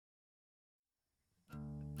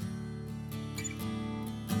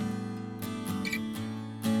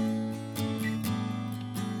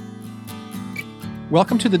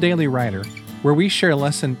Welcome to the Daily Writer, where we share a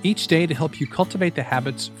lesson each day to help you cultivate the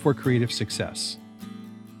habits for creative success.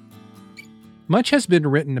 Much has been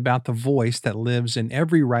written about the voice that lives in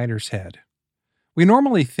every writer's head. We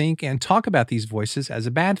normally think and talk about these voices as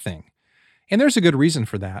a bad thing, and there's a good reason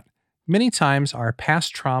for that. Many times, our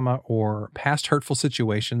past trauma or past hurtful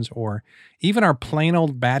situations or even our plain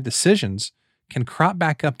old bad decisions can crop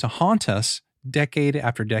back up to haunt us decade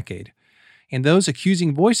after decade. And those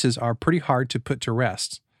accusing voices are pretty hard to put to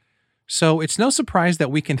rest. So it's no surprise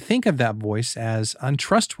that we can think of that voice as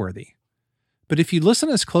untrustworthy. But if you listen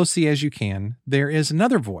as closely as you can, there is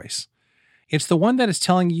another voice. It's the one that is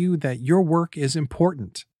telling you that your work is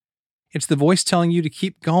important. It's the voice telling you to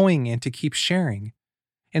keep going and to keep sharing.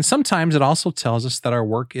 And sometimes it also tells us that our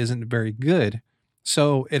work isn't very good.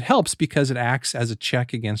 So it helps because it acts as a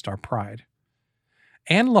check against our pride.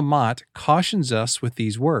 Anne Lamott cautions us with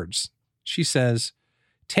these words. She says,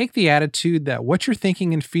 "Take the attitude that what you're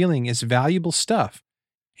thinking and feeling is valuable stuff,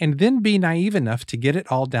 and then be naive enough to get it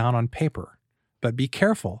all down on paper. But be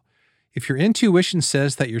careful. If your intuition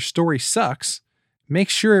says that your story sucks, make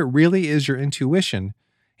sure it really is your intuition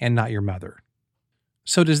and not your mother."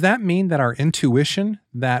 So does that mean that our intuition,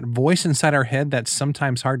 that voice inside our head that's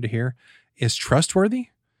sometimes hard to hear, is trustworthy?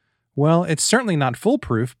 Well, it's certainly not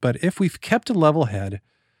foolproof, but if we've kept a level head,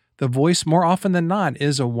 the voice more often than not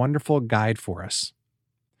is a wonderful guide for us.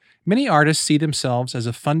 Many artists see themselves as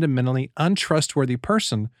a fundamentally untrustworthy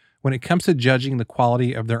person when it comes to judging the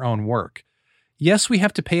quality of their own work. Yes, we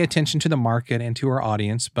have to pay attention to the market and to our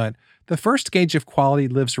audience, but the first gauge of quality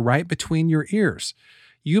lives right between your ears.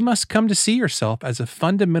 You must come to see yourself as a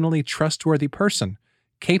fundamentally trustworthy person,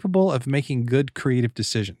 capable of making good creative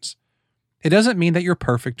decisions. It doesn't mean that you're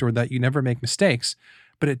perfect or that you never make mistakes,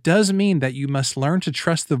 but it does mean that you must learn to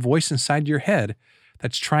trust the voice inside your head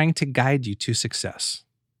that's trying to guide you to success.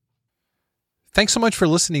 Thanks so much for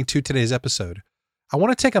listening to today's episode. I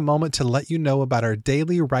want to take a moment to let you know about our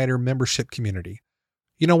Daily Writer membership community.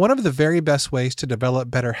 You know, one of the very best ways to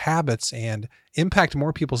develop better habits and impact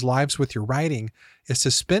more people's lives with your writing is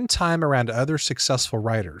to spend time around other successful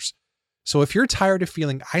writers. So if you're tired of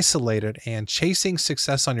feeling isolated and chasing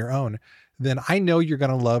success on your own, then I know you're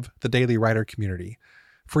going to love the Daily Writer community.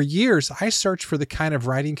 For years, I searched for the kind of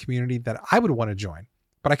writing community that I would want to join,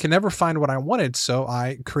 but I could never find what I wanted, so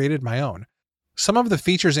I created my own. Some of the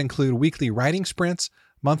features include weekly writing sprints,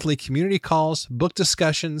 monthly community calls, book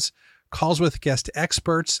discussions, calls with guest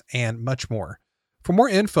experts, and much more. For more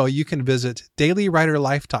info, you can visit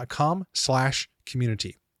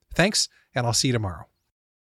dailywriterlife.com/community. Thanks, and I'll see you tomorrow.